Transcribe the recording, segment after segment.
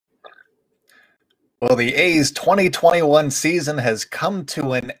Well, the A's 2021 season has come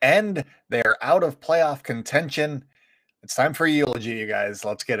to an end. They're out of playoff contention. It's time for eulogy, you guys.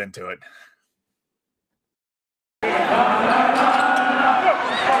 Let's get into it. You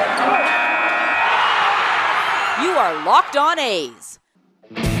are Locked On A's,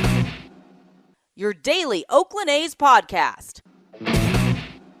 your daily Oakland A's podcast.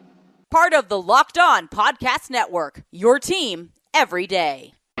 Part of the Locked On Podcast Network, your team every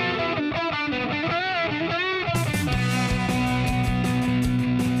day.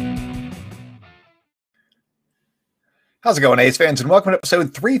 How's it going, A's fans? And welcome to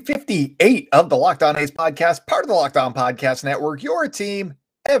episode 358 of the Locked On A's podcast, part of the Locked On Podcast Network, your team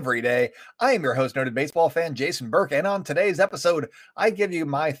every day. I am your host, noted baseball fan Jason Burke, and on today's episode, I give you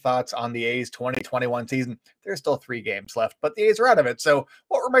my thoughts on the A's 2021 season. There's still 3 games left, but the A's are out of it. So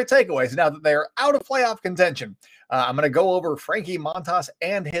what were my takeaways now that they're out of playoff contention? I'm going to go over Frankie Montas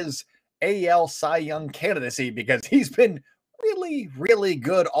and his AL Cy Young candidacy because he's been really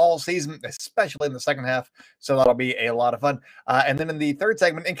good all season, especially in the second half. So that'll be a lot of fun. And then in the third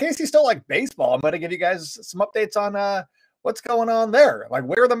segment, in case you still like baseball, I'm going to give you guys some updates on what's going on there, like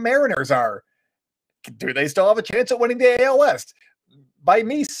where the Mariners are. Do they still have a chance at winning the AL West? By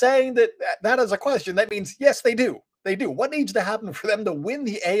me saying that is a question, that means yes, they do. They do. What needs to happen for them to win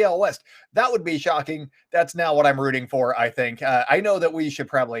the AL West? That would be shocking. That's now what I'm rooting for, I think. I know that we should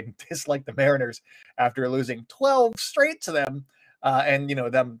probably dislike the Mariners after losing 12 straight to them and,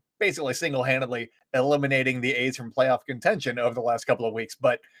 them basically single-handedly eliminating the A's from playoff contention over the last couple of weeks.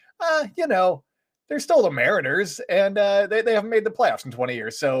 But, they're still the Mariners, and they haven't made the playoffs in 20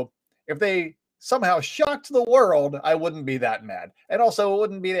 years. So if they somehow shocked the world, I wouldn't be that mad. And also, it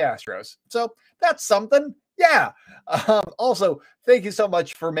wouldn't be the Astros. So that's something. Yeah. Also, thank you so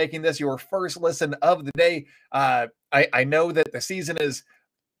much for making this your first listen of the day. I know that the season is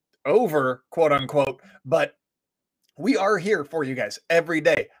over, quote unquote, but we are here for you guys every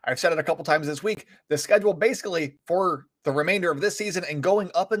day. I've said it a couple times this week. The schedule basically for the remainder of this season and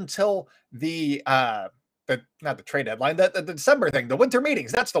going up until the not the trade deadline, the December thing, the winter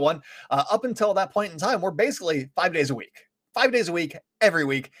meetings, that's the one. Up until that point in time, we're basically 5 days a week. 5 days a week, every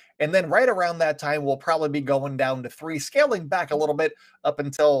week. And then right around that time, we'll probably be going down to 3, scaling back a little bit up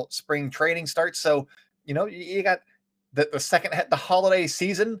until spring training starts. So, you got the second, the holiday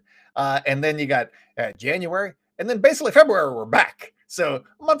season, and then you got January, and then basically February, we're back. So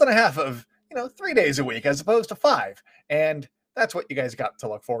a month and a half of, 3 days a week as opposed to 5. And that's what you guys got to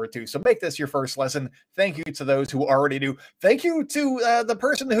look forward to. So make this your first lesson. Thank you to those who already do. Thank you to the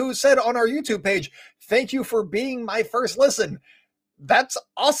person who said on our YouTube page, thank you for being my first listen. That's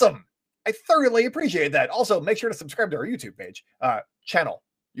awesome. I thoroughly appreciate that. Also, make sure to subscribe to our YouTube page,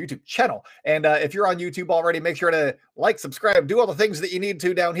 YouTube channel. And if you're on YouTube already, make sure to like, subscribe, do all the things that you need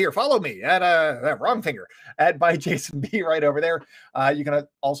to down here. Follow me at wrong finger at by Jason B right over there. You can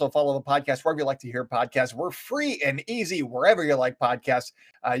also follow the podcast wherever you like to hear podcasts. We're free and easy wherever you like podcasts.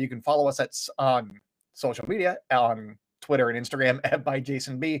 You can follow us on social media on Twitter and Instagram at by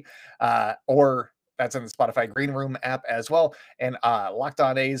Jason B, or that's in the Spotify Green Room app as well. And Locked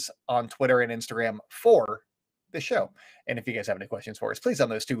On A's on Twitter and Instagram for the show. And if you guys have any questions for us, please send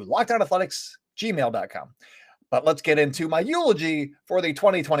those to lockedonathletics@gmail.com. But let's get into my eulogy for the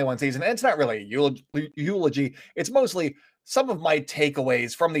 2021 season. And it's not really a eulogy. It's mostly some of my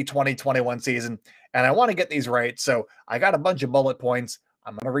takeaways from the 2021 season. And I want to get these right. So I got a bunch of bullet points.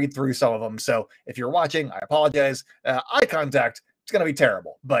 I'm going to read through some of them. So if you're watching, I apologize. Eye contact, it's going to be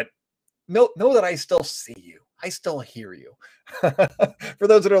terrible. But know that I still see you. I still hear you. For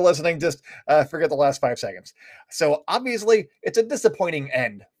those that are listening, just forget the last 5 seconds. So obviously, it's a disappointing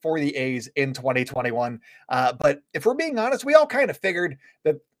end for the A's in 2021. But if we're being honest, we all kind of figured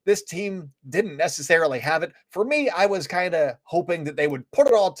that this team didn't necessarily have it. For me, I was kind of hoping that they would put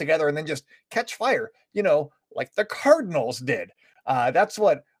it all together and then just catch fire, like the Cardinals did. That's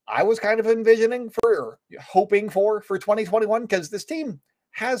what I was kind of envisioning hoping for 2021, because this team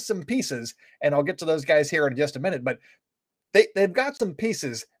has some pieces, and I'll get to those guys here in just a minute, but they've got some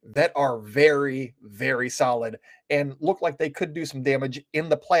pieces that are very, very solid and look like they could do some damage in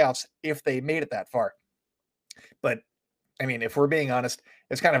the playoffs if they made it that far. But I mean, if we're being honest,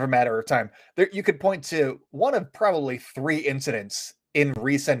 it's kind of a matter of time. You could point to one of probably 3 incidents in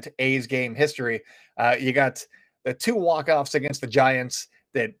recent A's game history. You got the 2 walk-offs against the Giants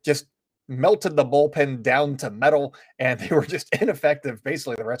that just melted the bullpen down to metal, and they were just ineffective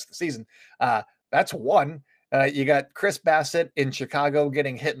basically the rest of the season. That's one. You got Chris Bassett in Chicago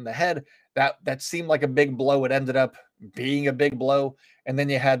getting hit in the head. That seemed like a big blow. It ended up being a big blow. And then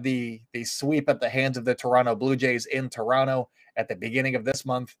you had the sweep at the hands of the Toronto Blue Jays in Toronto at the beginning of this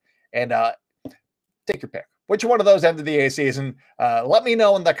month. And Take your pick. Which one of those ended the A season? Let me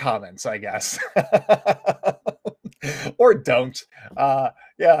know in the comments, I guess. Or don't.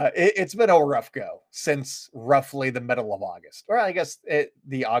 Yeah, it's been a rough go since roughly the middle of August. Or I guess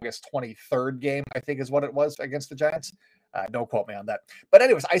the August 23rd game, I think is what it was against the Giants. Don't quote me on that. But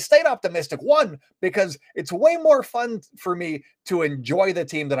anyways, I stayed optimistic. One, because it's way more fun for me to enjoy the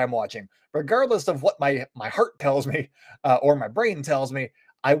team that I'm watching. Regardless of what my heart tells me or my brain tells me,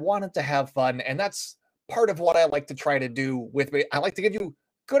 I wanted to have fun. And that's part of what I like to try to do with me. I like to give you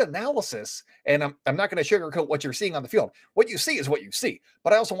good analysis, and I'm not going to sugarcoat what you're seeing on the field. What you see is what you see.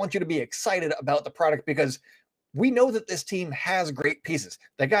 But I also want you to be excited about the product because we know that this team has great pieces.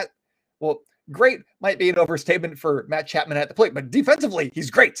 They got, well, great might be an overstatement for Matt Chapman at the plate, but defensively,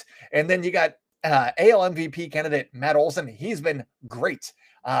 he's great. And then you got AL MVP candidate Matt Olson. He's been great.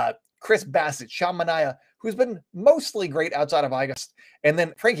 Chris Bassett, Sean Manaea, who's been mostly great outside of August. And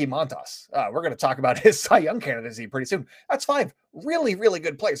then Frankie Montas. We're going to talk about his Cy Young candidacy pretty soon. That's 5 really, really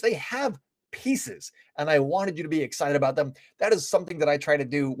good players. They have pieces, and I wanted you to be excited about them. That is something that I try to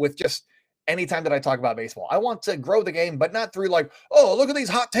do with just anytime that I talk about baseball. I want to grow the game, but not through like, oh, look at these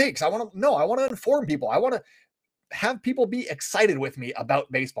hot takes. I want to inform people. I want to have people be excited with me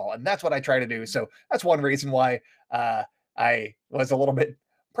about baseball, and that's what I try to do. So that's one reason why I was a little bit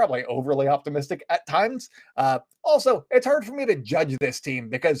probably overly optimistic at times. Also, it's hard for me to judge this team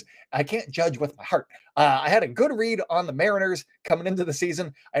because I can't judge with my heart. I had a good read on the Mariners coming into the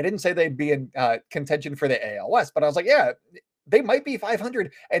season. I didn't say they'd be in contention for the AL West, but I was like, yeah, they might be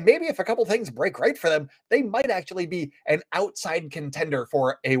 500. And maybe if a couple things break right for them, they might actually be an outside contender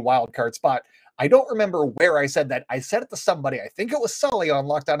for a wild card spot. I don't remember where I said that. I said it to somebody. I think it was Sully on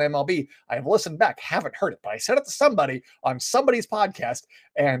Locked On MLB. I've listened back, haven't heard it, but I said it to somebody on somebody's podcast.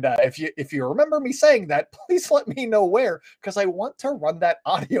 And if you remember me saying that, please let me know where, because I want to run that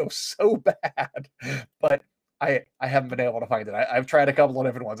audio so bad. But I haven't been able to find it. I've tried a couple of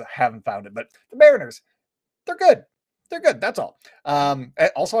different ones. I haven't found it. But the Mariners, they're good. They're good. That's all.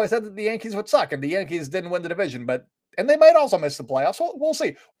 Also, I said that the Yankees would suck, and the Yankees didn't win the division, and they might also miss the playoffs. We'll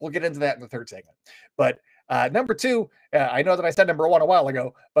see. We'll get into that in the third segment. But number 2, I know that I said number 1 a while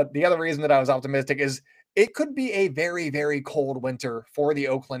ago, but the other reason that I was optimistic is it could be a very, very cold winter for the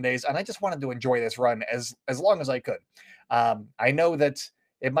Oakland A's, and I just wanted to enjoy this run as long as I could. I know that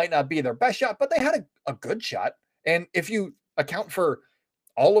it might not be their best shot, but they had a good shot. And if you account for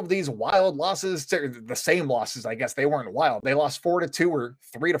all of these wild losses, the same losses, I guess they weren't wild. They lost 4-2 or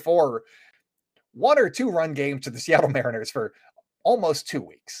 3-4, 1 or 2 run games to the Seattle Mariners for almost 2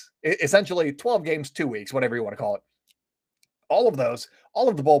 weeks, essentially 12 games, 2 weeks, whatever you want to call it. All of those, all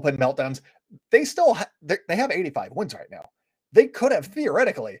of the bullpen meltdowns, they still they have 85 wins right now. They could have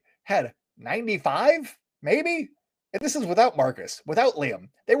theoretically had 95, maybe. And this is without Marcus, without Liam.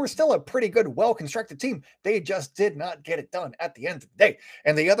 They were still a pretty good, well-constructed team. They just did not get it done at the end of the day.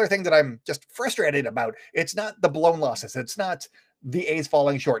 And the other thing that I'm just frustrated about, it's not the blown losses. It's not the A's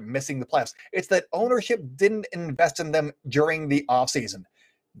falling short and missing the playoffs. It's that ownership didn't invest in them during the offseason.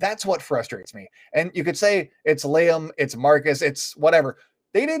 That's what frustrates me. And you could say it's Liam, it's Marcus, it's whatever.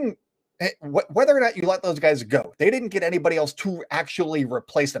 They didn't, whether or not you let those guys go, they didn't get anybody else to actually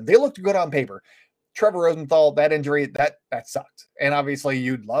replace them. They looked good on paper. Trevor Rosenthal, that injury, that sucked. And obviously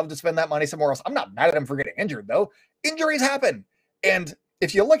you'd love to spend that money somewhere else. I'm not mad at him for getting injured, though. Injuries happen. And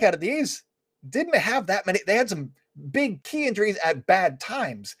if you look at it, the A's didn't have that many. They had some big key injuries at bad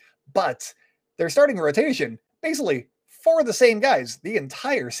times, but their starting rotation basically 4 of the same guys the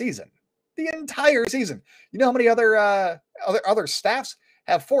entire season. The entire season. You know how many other staffs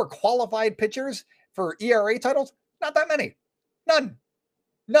have 4 qualified pitchers for ERA titles? Not that many. None.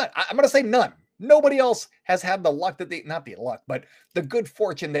 I'm going to say none. Nobody else has had the luck that not the luck, but the good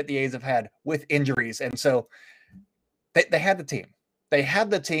fortune that the A's have had with injuries. And so they had the team. They had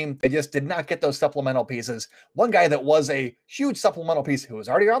the team. They just did not get those supplemental pieces. One guy that was a huge supplemental piece who was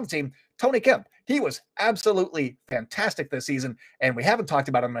already on the team, Tony Kemp. He was absolutely fantastic this season, and we haven't talked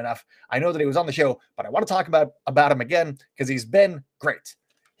about him enough. I know that he was on the show, but I want to talk about him again because he's been great.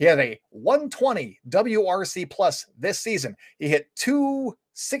 He had a 120 WRC plus this season. He hit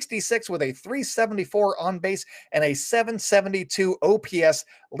 266 with a 374 on base and a 772 OPS,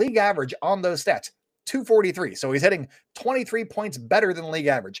 league average on those stats, 243. So he's hitting 23 points better than league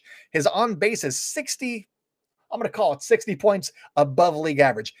average. His on base is 60. I'm going to call it 60 points above league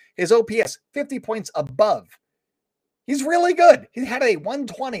average. His OPS, 50 points above. He's really good. He had a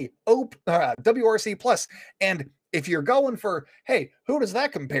 120 WRC plus, and if you're going for, hey, who does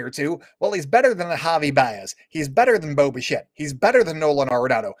that compare to? Well, he's better than Javi Baez. He's better than Bo Bichette. He's better than Nolan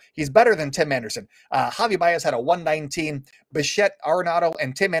Arenado. He's better than Tim Anderson. Javi Baez had a 119. Bichette, Arenado,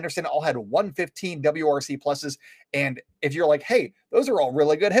 and Tim Anderson all had 115 WRC pluses. And if you're like, hey, those are all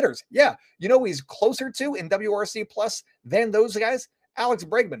really good hitters. Yeah, you know he's closer to in WRC plus than those guys? Alex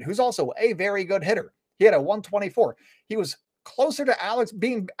Bregman, who's also a very good hitter. He had a 124. He was closer to Alex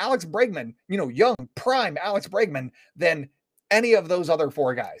Bregman, young, prime Alex Bregman, than any of those other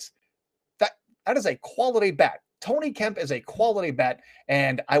four guys. That is a quality bat. Tony Kemp is a quality bat,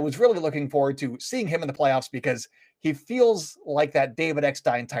 and I was really looking forward to seeing him in the playoffs because he feels like that David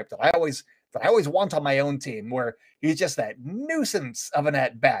Eckstein type that I always want on my own team, where he's just that nuisance of an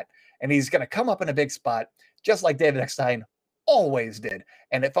at bat, and he's going to come up in a big spot, just like David Eckstein always did.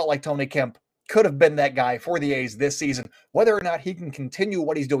 And it felt like Tony Kemp could have been that guy for the A's this season. Whether or not he can continue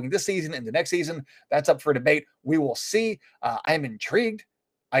what he's doing this season and the next season, that's up for debate. We will see. I'm intrigued.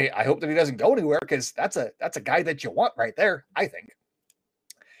 I hope that he doesn't go anywhere, because that's a guy that you want right there, I think.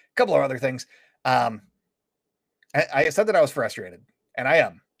 A couple of other things. I said that I was frustrated, and I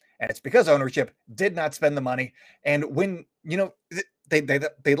am. And it's because ownership did not spend the money. And when,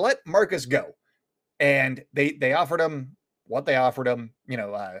 they let Marcus go, and they offered him what they offered him,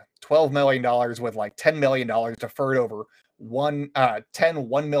 $12 million with like $10 million deferred over $1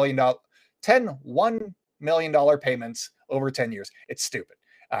 million payments over 10 years. It's stupid.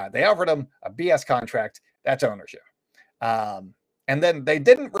 They offered him a BS contract. That's ownership. And then they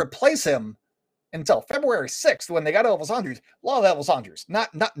didn't replace him until February 6th when they got Elvis Andrus. Love Elvis Andrus.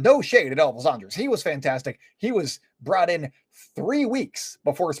 No shade at Elvis Andrus. He was fantastic. He was brought in 3 weeks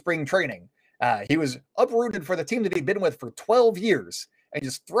before spring training. He was uprooted for the team that he'd been with for 12 years and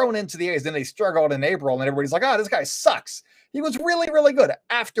just thrown into the A's. Then they struggled in April, and everybody's like, this guy sucks. He was really, really good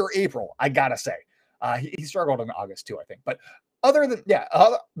after April, I got to say. He struggled in August too, I think. But other than,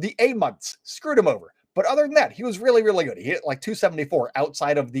 the A months screwed him over. But other than that, he was really, really good. He hit like 274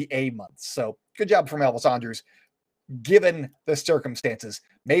 outside of the A months. So good job from Elvis Andrus, given the circumstances.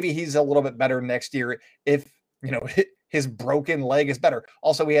 Maybe he's a little bit better next year if, his broken leg is better.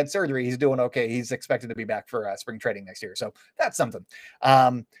 Also, he had surgery. He's doing okay. He's expected to be back for spring training next year. So that's something.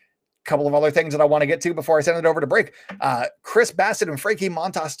 Couple of other things that I want to get to before I send it over to break. Chris Bassitt and Frankie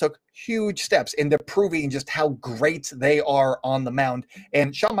Montas took huge steps into proving just how great they are on the mound.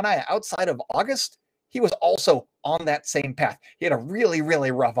 And Sean Manaea, outside of August, he was also on that same path. He had a really,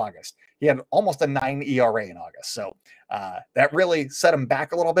 really rough August. He had almost a 9 ERA in August. So that really set him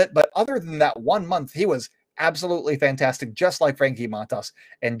back a little bit. But other than that 1 month, he was absolutely fantastic, just like Frankie Montas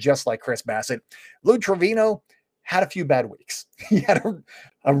and just like Chris Bassitt. Lou Trevino had a few bad weeks. He had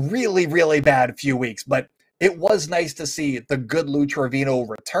a really, really bad few weeks, but it was nice to see the good Lou Trevino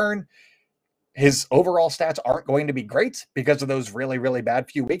return. His overall stats aren't going to be great because of those really, really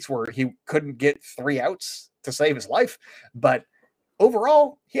bad few weeks where he couldn't get 3 outs to save his life. But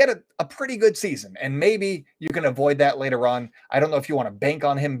overall, he had a pretty good season, and maybe you can avoid that later on. I don't know if you want to bank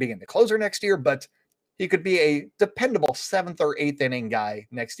on him being the closer next year, but he could be a dependable 7th or 8th inning guy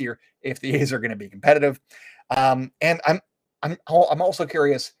next year if the A's are going to be competitive. And I'm also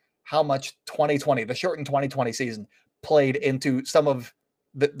curious how much 2020, the shortened 2020 season, played into some of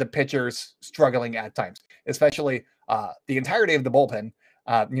the pitchers struggling at times, especially the entirety of the bullpen,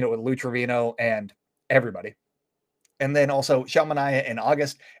 with Lou Trevino and everybody. And then also Sean Manaea in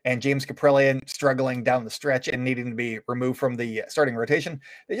August and James Caprillion struggling down the stretch and needing to be removed from the starting rotation.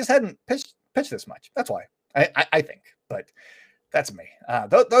 They just hadn't pitched this much. That's why I think, but that's me.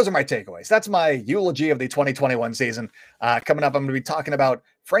 Those are my takeaways. That's my eulogy of the 2021 season. Coming up, I'm going to be talking about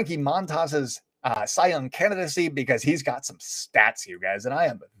Frankie Montas's Cy Young candidacy because he's got some stats, you guys, and I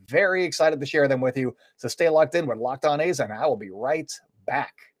am very excited to share them with you. So stay locked in with Locked On A's, and I will be right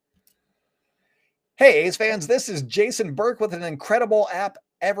back. Hey, A's fans, this is Jason Burke with an incredible app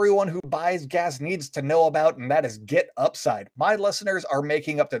everyone who buys gas needs to know about, and that is Get Upside. My listeners are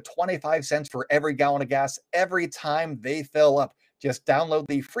making up to 25 cents for every gallon of gas every time they fill up. Just download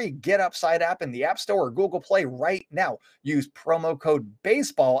the free Get Upside app in the App Store or Google Play right now. Use promo code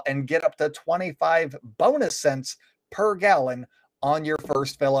BASEBALL and get up to 25 bonus cents per gallon on your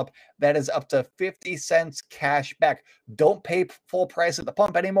first fill up. That is up to 50 cents cash back. Don't pay full price at the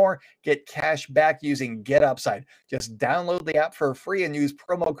pump anymore. Get cash back using Get Upside. Just download the app for free and use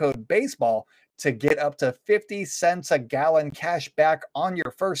promo code BASEBALL to get up to 50 cents a gallon cash back on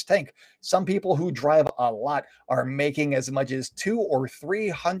your first tank. Some people who drive a lot are making as much as $200 or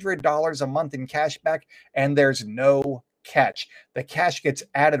 $300 a month in cash back, and there's no catch. The cash gets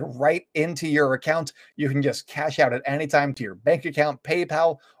added right into your account. You can just cash out at any time to your bank account,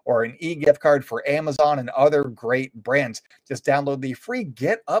 PayPal, or an e-gift card for Amazon and other great brands. Just download the free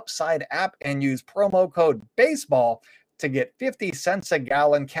Get Upside app and use promo code BASEBALL to get 50 cents a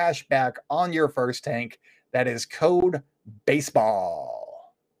gallon cash back on your first tank. That is code BASEBALL.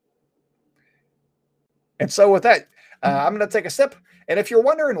 And so with that, I'm going to take a sip. And if you're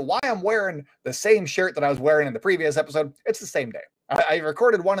wondering why I'm wearing the same shirt that I was wearing in the previous episode, it's the same day. I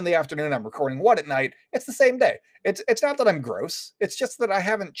recorded one in the afternoon. I'm recording one at night. It's the same day. It's not that I'm gross. It's just that I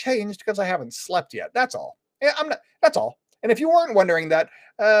haven't changed because I haven't slept yet. That's all. Yeah, I'm not. That's all. And if you weren't wondering that,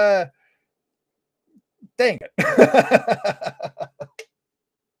 dang it.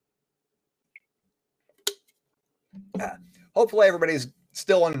 Hopefully everybody's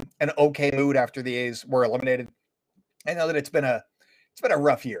still in an okay mood after the A's were eliminated. I know that it's been a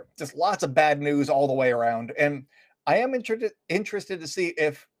rough year. Just lots of bad news all the way around. And I am interested to see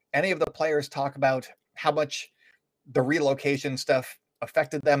if any of the players talk about how much the relocation stuff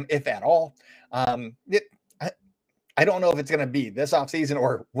affected them, if at all. I don't know if it's going to be this offseason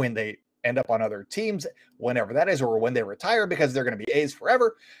or when they end up on other teams, whenever that is, or when they retire, because they're going to be A's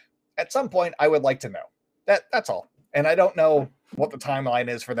forever. At some point, I would like to know. That's all. And I don't know what the timeline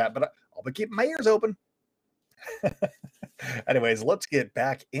is for that, but I'll be keeping my ears open. Anyways, let's get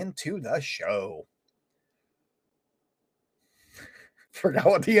back into the show. Forgot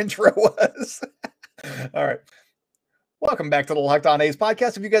what the intro was. All right. Welcome back to the Locked On A's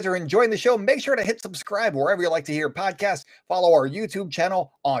podcast. If you guys are enjoying the show, make sure to hit subscribe wherever you like to hear podcasts. Follow our YouTube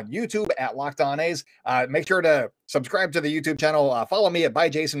channel on YouTube at Locked On A's. Make sure to subscribe to the YouTube channel. Follow me at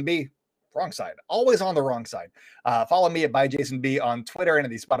 @ByJasonB. Wrong side. Always on the wrong side. Follow me at @ByJasonB on Twitter and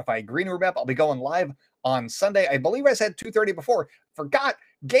at the Spotify Green Room app. I'll be going live on Sunday. I believe I said 2:30 before. Forgot.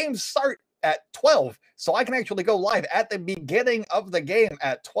 Games start at 12. So I can actually go live at the beginning of the game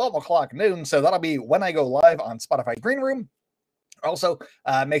at 12 o'clock noon. So that'll be when I go live on Spotify Green Room. Also,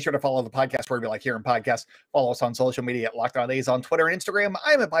 make sure to follow the podcast wherever you like hearing podcasts. Follow us on social media at Locked On A's on Twitter and Instagram.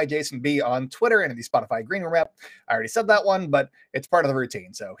 I'm at @ByJasonB on Twitter and at the Spotify Green Room app. I already said that one, but it's part of the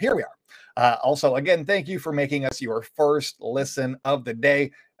routine. So here we are. Also, again, thank you for making us your first listen of the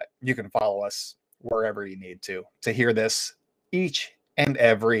day. You can follow us wherever you need to hear this each and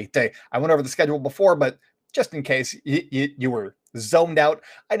every day. I went over the schedule before, but just in case you were zoned out.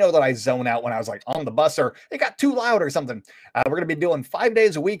 I know that I zone out when I was like on the bus or it got too loud or something. We're going to be doing 5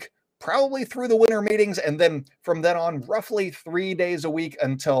 days a week, probably through the winter meetings. And then from then on, roughly 3 days a week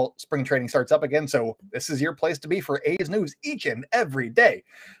until spring training starts up again. So this is your place to be for A's news each and every day.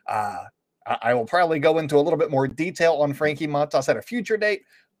 I will probably go into a little bit more detail on Frankie Montas at a future date.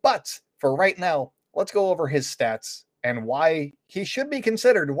 But for right now, let's go over his stats and why he should be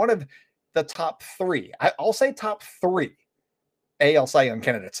considered one of the top three. I'll say top three AL Cy Young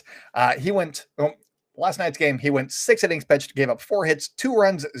candidates. Last night's game, he went 6 innings pitched, gave up 4 hits, 2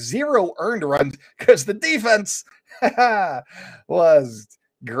 runs, 0 earned runs because the defense was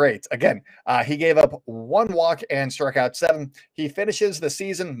great. Again, he gave up 1 walk and struck out 7. He finishes the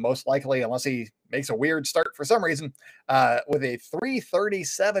season, most likely, unless he makes a weird start for some reason, with a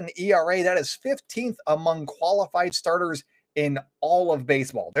 3.37 ERA. That is 15th among qualified starters in all of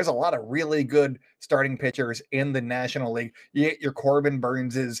baseball. There's a lot of really good starting pitchers in the National League. You get your Corbin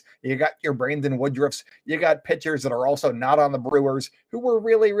Burnses, you got your Brandon Woodruffs, you got pitchers that are also not on the Brewers who were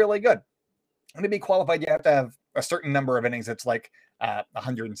really, really good. And to be qualified, you have to have a certain number of innings. It's like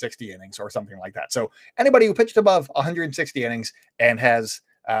 160 innings or something like that. So anybody who pitched above 160 innings and has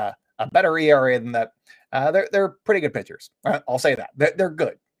a better ERA than that, they're pretty good pitchers. I'll say that. They're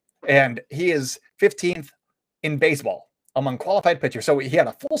good. And he is 15th in baseball among qualified pitchers. So he had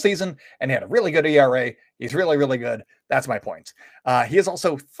a full season and he had a really good ERA. He's really, really good. That's my point. He is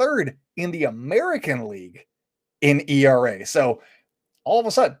also 3rd in the American League in ERA. So all of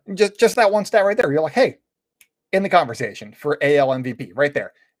a sudden, just that one stat right there, you're like, hey, in the conversation for AL MVP right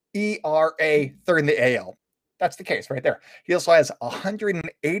there. ERA 3rd in the AL. That's the case right there. He also has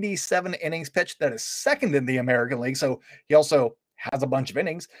 187 innings pitched. That is 2nd in the American League. So he also has a bunch of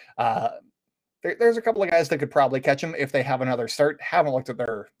innings. There's a couple of guys that could probably catch him if they have another start. Haven't looked at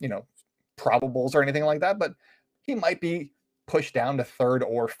their, probables or anything like that, but he might be pushed down to 3rd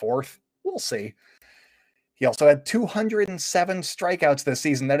or 4th. We'll see. He also had 207 strikeouts this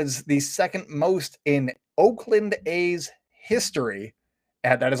season. That is the 2nd most in Oakland A's history.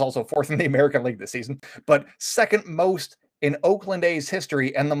 And that is also 4th in the American League this season, but 2nd most in Oakland A's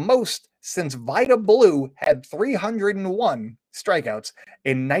history and the most since Vida Blue had 301 strikeouts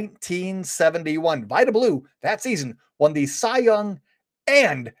in 1971. Vida Blue that season won the Cy Young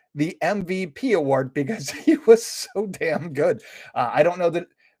and the MVP award because he was so damn good. I don't know that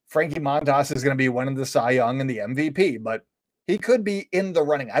Frankie Montas is going to be winning the Cy Young and the MVP, but he could be in the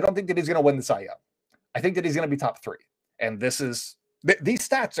running. I don't think that he's going to win the Cy Young. I think that he's going to be top 3. And these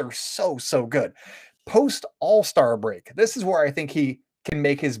stats are so good. Post All-Star break, this is where I think he can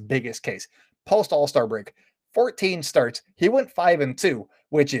make his biggest case. Post All-Star break, 14 starts. He went 5-2,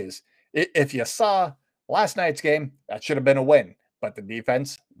 which is, if you saw last night's game, that should have been a win, but the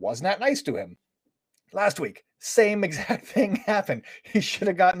defense wasn't that nice to him. Last week, same exact thing happened. He should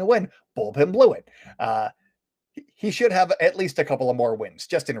have gotten a win. Bullpen blew it. He should have at least a couple of more wins.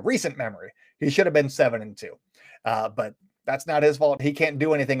 Just in recent memory, he should have been 7-2. But that's not his fault. He can't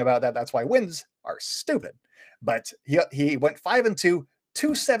do anything about that. That's why wins are stupid. But he went 5-2,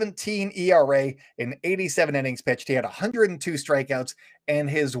 2.17 ERA in 87 innings pitched. He had 102 strikeouts, and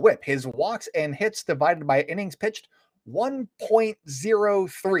his whip, his walks and hits divided by innings pitched,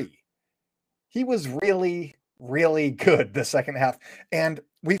 1.03. He was really, really good the second half. And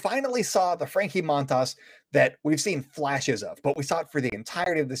we finally saw the Frankie Montas that we've seen flashes of, but we saw it for the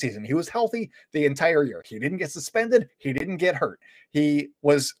entirety of the season. He was healthy the entire year. He didn't get suspended. He didn't get hurt. He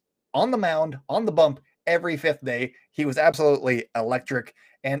was on the mound, on the bump every 5th day. He was absolutely electric,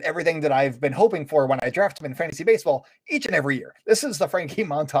 and everything that I've been hoping for when I draft him in fantasy baseball each and every year. This is the Frankie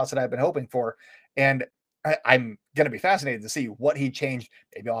Montas that I've been hoping for, and I'm going to be fascinated to see what he changed.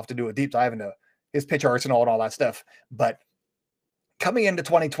 Maybe I'll have to do a deep dive into his pitch arsenal and all that stuff. But coming into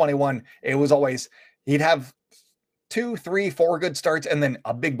 2021, it was always, he'd have 2, 3, 4 good starts and then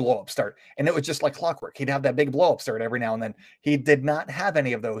a big blow up start. And it was just like clockwork. He'd have that big blow up start every now and then. He did not have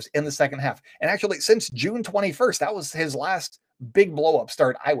any of those in the second half. And actually, since June 21st, that was his last big blow up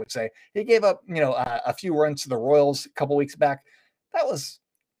start, I would say. He gave up, a few runs to the Royals a couple weeks back. That was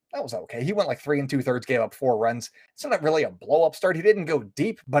okay. He went like 3 2/3, gave up 4 runs. It's not really a blow up start. He didn't go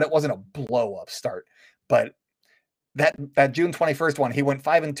deep, but it wasn't a blow up start. But that June 21st one, he went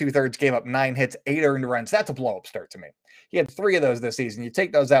 5 2/3, gave up 9 hits, 8 earned runs. That's a blow up start to me. He had 3 of those this season. You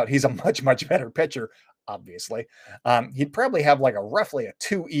take those out, he's a much better pitcher, obviously. He'd probably have like roughly a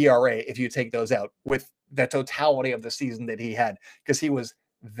 2 ERA if you take those out with the totality of the season that he had, because he was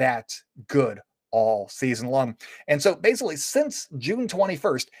that good all season long. And so basically since June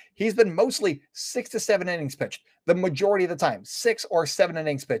 21st, he's been mostly 6 to 7 innings pitched. The majority of the time, 6 or 7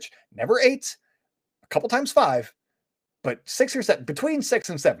 innings pitched. Never 8, a couple times 5, but 6 or 7, between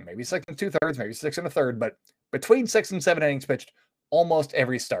 6 and 7, maybe 6 2/3, maybe 6 1/3, but between 6 and 7 innings pitched almost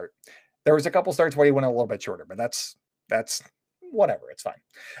every start. There was a couple starts where he went a little bit shorter, but that's whatever. It's fine.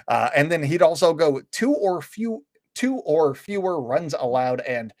 And then he'd also go 2 or fewer runs allowed.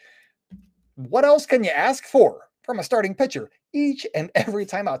 And what else can you ask for from a starting pitcher? Each and every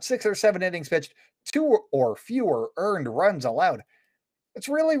time out, 6 or 7 innings pitched, 2 or fewer earned runs allowed. It's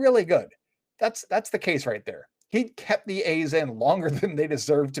really, really good. That's the case right there. He kept the A's in longer than they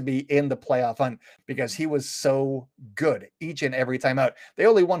deserved to be in the playoff hunt because he was so good each and every time out. They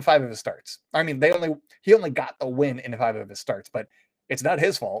only won 5 of his starts. I mean, he only got the win in 5 of his starts, but it's not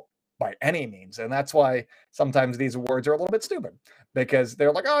his fault by any means. And that's why sometimes these awards are a little bit stupid, because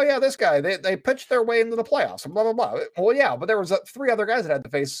they're like, oh yeah, this guy, they pitched their way into the playoffs and blah, blah, blah. Well, yeah, but there was 3 other guys that had to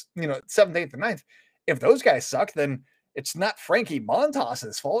face, 7th, 8th, and 9th. If those guys suck, then it's not Frankie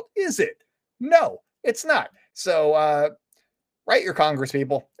Montas's fault, is it? No, it's not. So write your Congress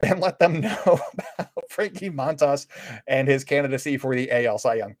people and let them know about Frankie Montas and his candidacy for the AL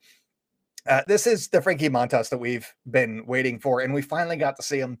Cy Young. This is the Frankie Montas that we've been waiting for, and we finally got to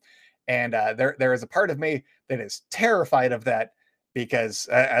see him. And there is a part of me that is terrified of that because,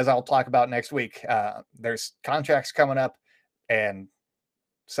 as I'll talk about next week, there's contracts coming up, and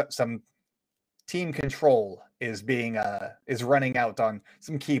some team control is running out on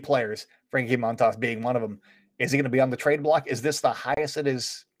some key players. Frankie Montas being one of them. Is he going to be on the trade block? Is this the highest that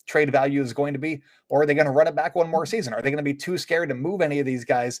his trade value is going to be? Or are they going to run it back one more season? Are they going to be too scared to move any of these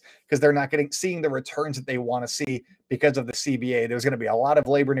guys because they're not seeing the returns that they want to see because of the CBA? There's going to be a lot of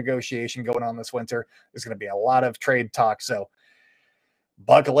labor negotiation going on this winter. There's going to be a lot of trade talk. So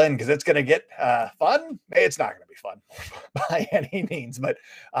buckle in, because it's going to get fun. It's not going to be fun by any means, but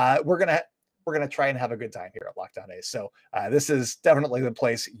we're going to try and have a good time here at Locked On A's. So this is definitely the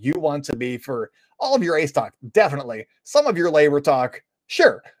place you want to be for all of your A's talk. Definitely. Some of your labor talk.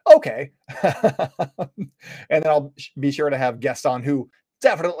 Sure. Okay. And then I'll be sure to have guests on who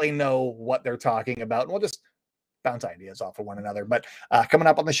definitely know what they're talking about. And we'll just bounce ideas off of one another. But coming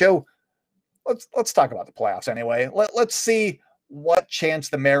up on the show, let's talk about the playoffs anyway. Let's see what chance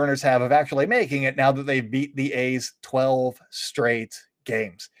the Mariners have of actually making it now that they've beat the A's 12 straight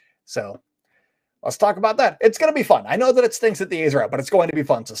games. So Let's talk about that. It's going to be fun. I know that it stinks that the A's are out, but it's going to be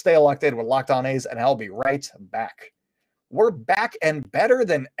fun. So stay locked in with Locked On A's, and I'll be right back. We're back and better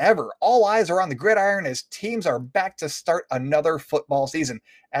than ever. All eyes are on the gridiron as teams are back to start another football season.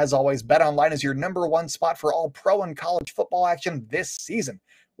 As always, BetOnline is your number one spot for all pro and college football action this season.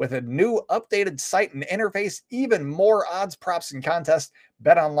 With a new updated site and interface, even more odds, props, and contests,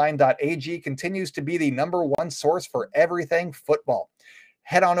 betonline.ag continues to be the number one source for everything football.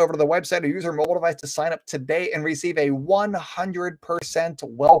 Head on over to the website or use your mobile device to sign up today and receive a 100%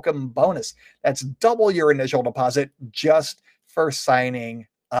 welcome bonus. That's double your initial deposit just for signing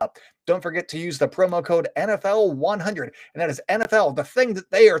up. Don't forget to use the promo code NFL100, and that is NFL, the thing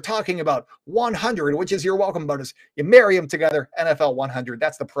that they are talking about, 100, which is your welcome bonus. You marry them together, NFL100.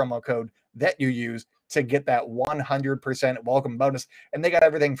 That's the promo code that you use to get that 100% welcome bonus. And they got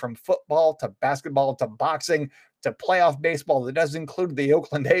everything from football to basketball to boxing to playoff baseball that does include the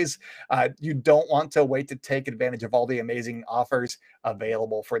Oakland A's. You don't want to wait to take advantage of all the amazing offers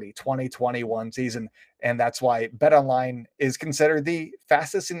available for the 2021 season. And that's why BetOnline is considered the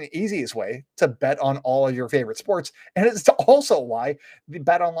fastest and the easiest way to bet on all of your favorite sports. And it's also why the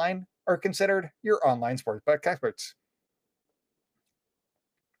BetOnline are considered your online sportsbook experts.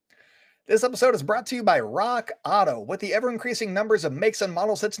 This episode is brought to you by Rock Auto. With the ever-increasing numbers of makes and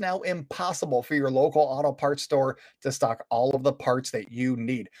models, it's now impossible for your local auto parts store to stock all of the parts that you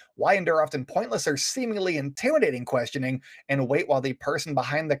need. Why endure often pointless or seemingly intimidating questioning and wait while the person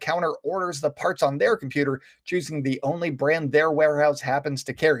behind the counter orders the parts on their computer, choosing the only brand their warehouse happens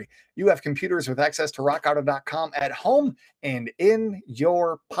to carry? You have computers with access to rockauto.com at home and in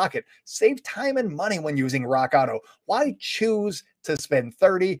your pocket. Save time and money when using Rock Auto. Why choose to spend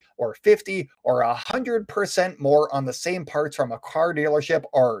 30 or 50 or 100% more on the same parts from a car dealership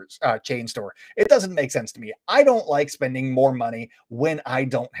or chain store? It doesn't make sense to me. I don't like spending more money when I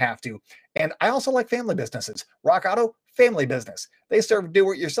don't have to. And I also like family businesses. Rock Auto, family business. They serve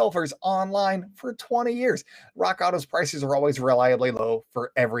do-it-yourselfers online for 20 years. Rock Auto's prices are always reliably low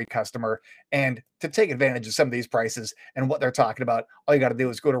for every customer. And to take advantage of some of these prices and what they're talking about, all you got to do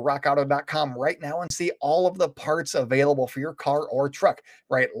is go to rockauto.com right now and see all of the parts available for your car or truck.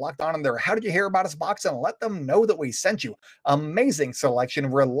 Right, locked on in there. How did you hear about us box? And let them know that we sent you. Amazing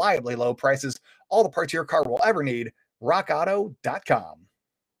selection, reliably low prices, all the parts your car will ever need. rockauto.com.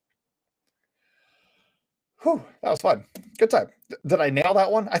 Whew, that was fun. Good time. Did I nail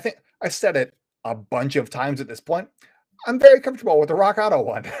that one? I think I said it a bunch of times at this point. I'm very comfortable with the Rock Auto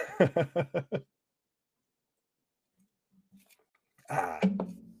one. All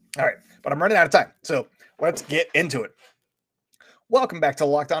right, but I'm running out of time, so let's get into it. Welcome back to the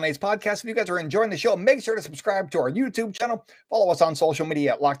Locked On A's podcast. If you guys are enjoying the show, make sure to subscribe to our YouTube channel. Follow us on social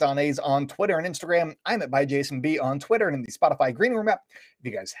media at Locked On A's on Twitter and Instagram. I'm at @ByJasonB on Twitter and in the Spotify Green Room app. If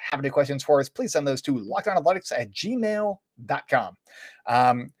you guys have any questions for us, please send those to lockedonathletics@gmail.com.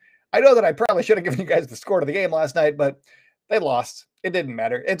 I know that I probably should have given you guys the score of the game last night, but they lost. It didn't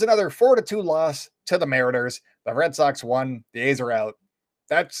matter. It's another 4-2 loss to the Mariners. The Red Sox won. The A's are out.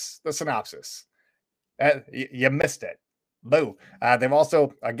 That's the synopsis. You missed it. Boo. They've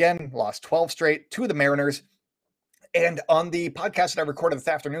also, again, lost 12 straight to the Mariners. And on the podcast that I recorded this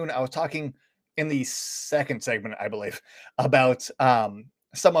afternoon, I was talking in the second segment, I believe, about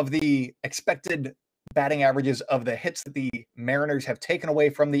some of the expected batting averages of the hits that the Mariners have taken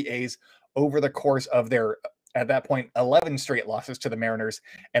away from the A's over the course of their, at that point, 11 straight losses to the Mariners.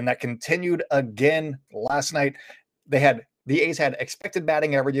 And that continued again last night. The A's had expected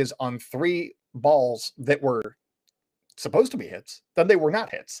batting averages on 3 balls that were supposed to be hits, then they were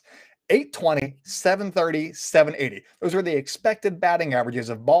not hits. 820, 730, 780. Those were the expected batting averages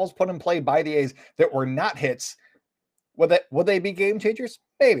of balls put in play by the A's that were not hits. Would they be game changers?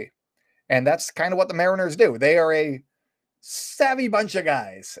 Maybe. And that's kind of what the Mariners do. They are a savvy bunch of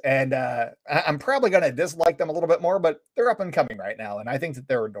guys. And I'm probably going to dislike them a little bit more, but they're up and coming right now. And I think that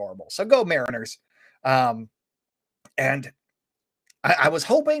they're adorable. So go Mariners. And I was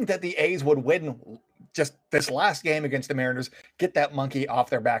hoping that the A's would win just this last game against the Mariners, get that monkey off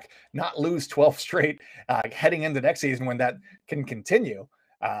their back, not lose 12 straight heading into next season when that can continue.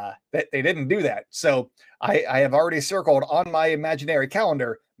 That they didn't do that. So I have already circled on my imaginary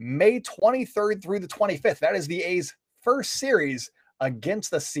calendar May 23rd through the 25th. That is the A's first series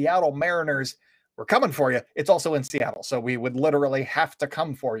against the Seattle Mariners. We're coming for you. It's also in Seattle, so we would literally have to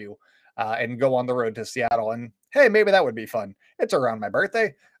come for you and go on the road to Seattle. And hey, maybe that would be fun. It's around my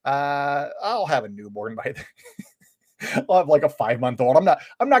birthday. I'll have a newborn by then. I'll have like a 5-month-old.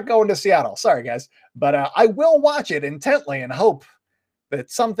 I'm not going to Seattle. Sorry, guys. But I will watch it intently and hope that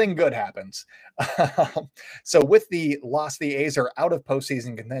something good happens. So with the loss, the A's are out of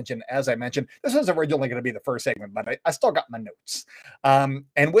postseason contention. As I mentioned, this was originally going to be the first segment, but I still got my notes.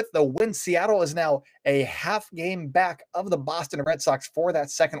 And with the win, Seattle is now a half game back of the Boston Red Sox for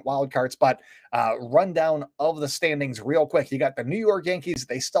that second wild card spot. Rundown of the standings real quick. You got the New York Yankees.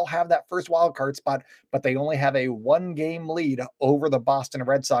 They still have that first wild card spot, but they only have a 1-game lead over the Boston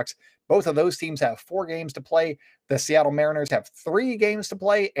Red Sox. Both of those teams have 4 games to play. The Seattle Mariners have 3 games to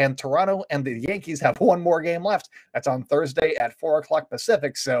play, and Toronto and the Yankees have 1 more game left. That's on Thursday at 4 o'clock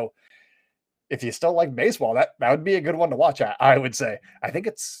Pacific. So if you still like baseball, that would be a good one to watch, I would say. I think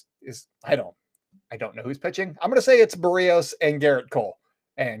I don't know who's pitching. I'm going to say it's Barrios and Garrett Cole,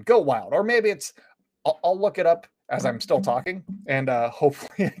 and go wild. Or maybe I'll look it up as I'm still talking, and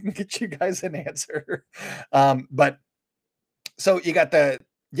hopefully I can get you guys an answer. But so you got the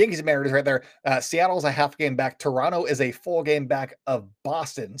Yankees and Mariners right there. Seattle's a half game back. Toronto is a full game back of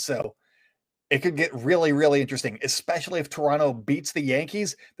Boston. So it could get really, really interesting, especially if Toronto beats the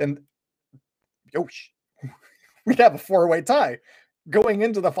Yankees. Then we'd have a 4-way tie going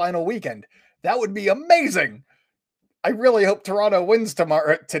into the final weekend. That would be amazing. I really hope Toronto wins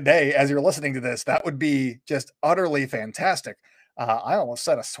today as you're listening to this. That would be just utterly fantastic. I almost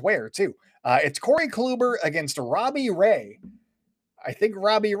said a swear too. It's Corey Kluber against Robbie Ray. I think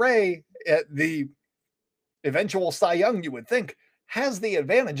Robbie Ray, the eventual Cy Young, you would think, has the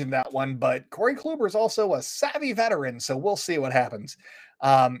advantage in that one, but Corey Kluber is also a savvy veteran, so we'll see what happens.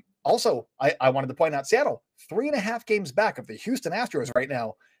 Also, I wanted to point out Seattle, 3.5 games back of the Houston Astros right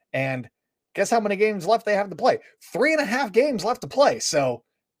now, and guess how many games left they have to play? 3.5 games left to play, so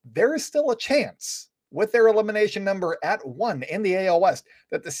there is still a chance with their elimination number at 1 in the AL West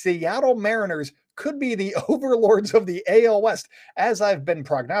that the Seattle Mariners could be the overlords of the AL West, as I've been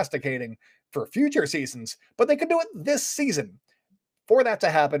prognosticating for future seasons, but they could do it this season. For that to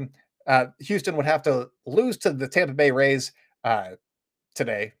happen, Houston would have to lose to the Tampa Bay Rays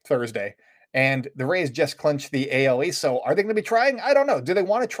today, Thursday, and the Rays just clinched the AL East. So are they going to be trying? I don't know. Do they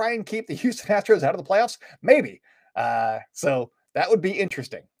want to try and keep the Houston Astros out of the playoffs? Maybe. So that would be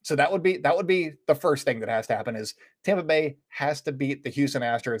interesting. So that would be the first thing that has to happen is Tampa Bay has to beat the Houston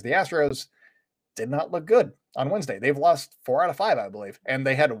Astros. The Astros did not look good on Wednesday. They've lost 4 out of 5, I believe. And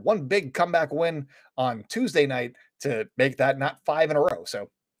they had one big comeback win on Tuesday night to make that not 5 in a row. So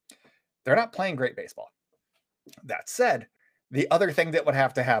they're not playing great baseball. That said, the other thing that would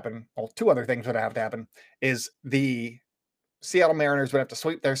have to happen, well, 2 other things would have to happen, is the Seattle Mariners would have to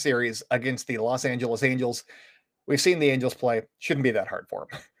sweep their series against the Los Angeles Angels. We've seen the Angels play. Shouldn't be that hard for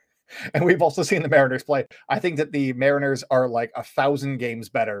them. And we've also seen the Mariners play. I think that the Mariners are like 1,000 games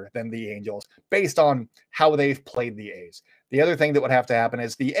better than the Angels based on how they've played the A's. The other thing that would have to happen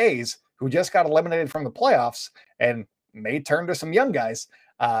is the A's, who just got eliminated from the playoffs and may turn to some young guys,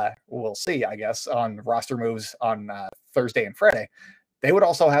 we'll see, I guess, on roster moves on Thursday and Friday. They would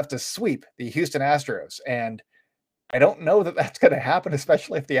also have to sweep the Houston Astros. And I don't know that that's going to happen,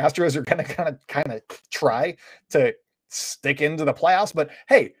 especially if the Astros are going to kind of try to stick into the playoffs. But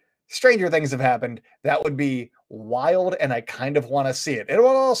hey, stranger things have happened. That would be wild, and I kind of want to see it. It will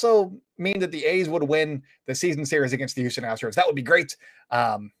also mean that the A's would win the season series against the Houston Astros. That would be great.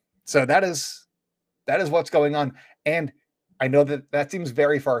 So that is what's going on. And I know that seems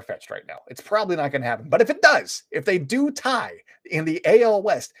very far-fetched right now. It's probably not going to happen. But if it does, if they do tie in the AL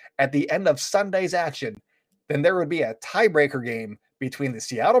West at the end of Sunday's action, then there would be a tiebreaker game between the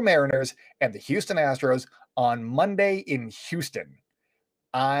Seattle Mariners and the Houston Astros on Monday in Houston.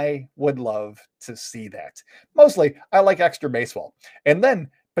 I would love to see that. Mostly, I like extra baseball. And then,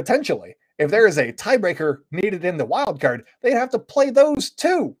 potentially, if there is a tiebreaker needed in the wild card, they'd have to play those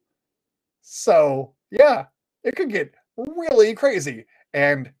too. So, yeah, it could get really crazy.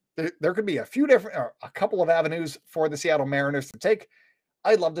 And there could be a couple of avenues for the Seattle Mariners to take.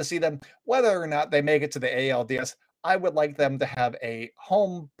 I'd love to see them. Whether or not they make it to the ALDS, I would like them to have a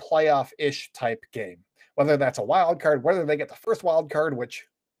home playoff-ish type game. Whether that's a wild card, whether they get the first wild card, which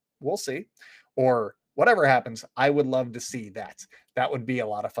we'll see, or whatever happens, I would love to see that. That would be a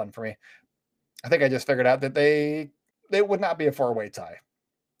lot of fun for me. I think I just figured out that they would not be a 4-way tie.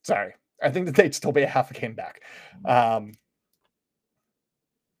 Sorry. I think that they'd still be a half a game back. I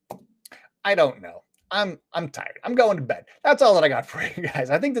don't know. I'm tired. I'm going to bed. That's all that I got for you guys.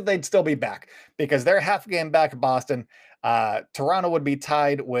 I think that they'd still be back because they're half a game back at Boston. Toronto would be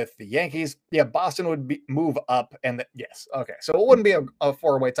tied with the Yankees. Yeah, Boston would move up. And yes. Okay. So it wouldn't be a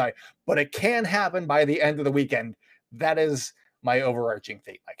 4-way tie, but it can happen by the end of the weekend. That is my overarching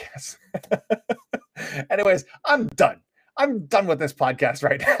theme, I guess. Anyways, I'm done. I'm done with this podcast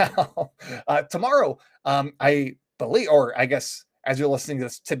right now. Tomorrow, I believe, or I guess as you're listening to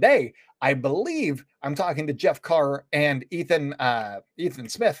this today, I believe I'm talking to Jeff Carr and Ethan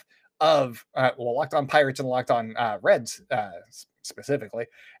Smith of Locked On Pirates and Locked On Reds specifically,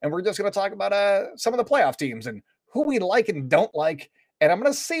 and we're just going to talk about some of the playoff teams and who we like and don't like. And I'm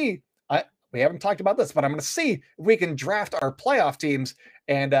going to see. We haven't talked about this, but I'm going to see if we can draft our playoff teams,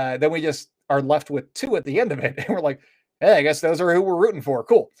 and then we just are left with 2 at the end of it, and we're like, hey, I guess those are who we're rooting for.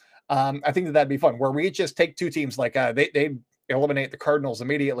 Cool. I think that'd be fun, where we just take 2 teams, like they eliminate the Cardinals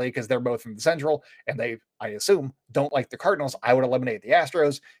immediately because they're both in the Central, and they, I assume, don't like the Cardinals. I would eliminate the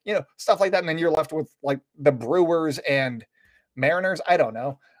Astros, stuff like that, and then you're left with like the Brewers and Mariners. I don't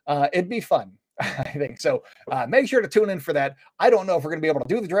know. It'd be fun. I think so. Make sure to tune in for that. I don't know if we're going to be able to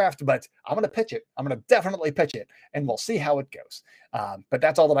do the draft, but I'm going to pitch it. I'm going to definitely pitch it, and we'll see how it goes. But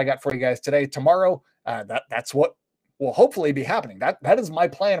that's all that I got for you guys today. Tomorrow, that's what will hopefully be happening. That is my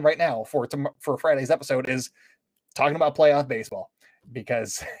plan right now for Friday's episode, is talking about playoff baseball,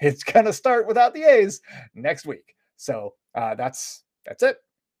 because it's going to start without the A's next week. So that's it.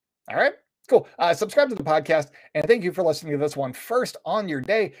 All right. Cool. Subscribe to the podcast, and thank you for listening to this one first on your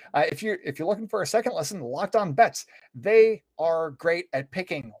day. If you're looking for a second listen, Locked On Bets, they are great at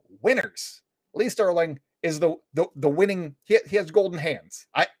picking winners. Lee Sterling is the winning. He has golden hands,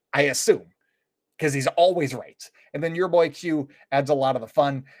 I assume, because he's always right. And then your boy Q adds a lot of the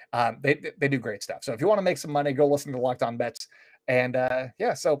fun. They do great stuff. So if you want to make some money, go listen to Locked On Bets. And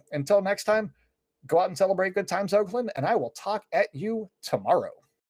so until next time, go out and celebrate good times, Oakland, and I will talk at you tomorrow.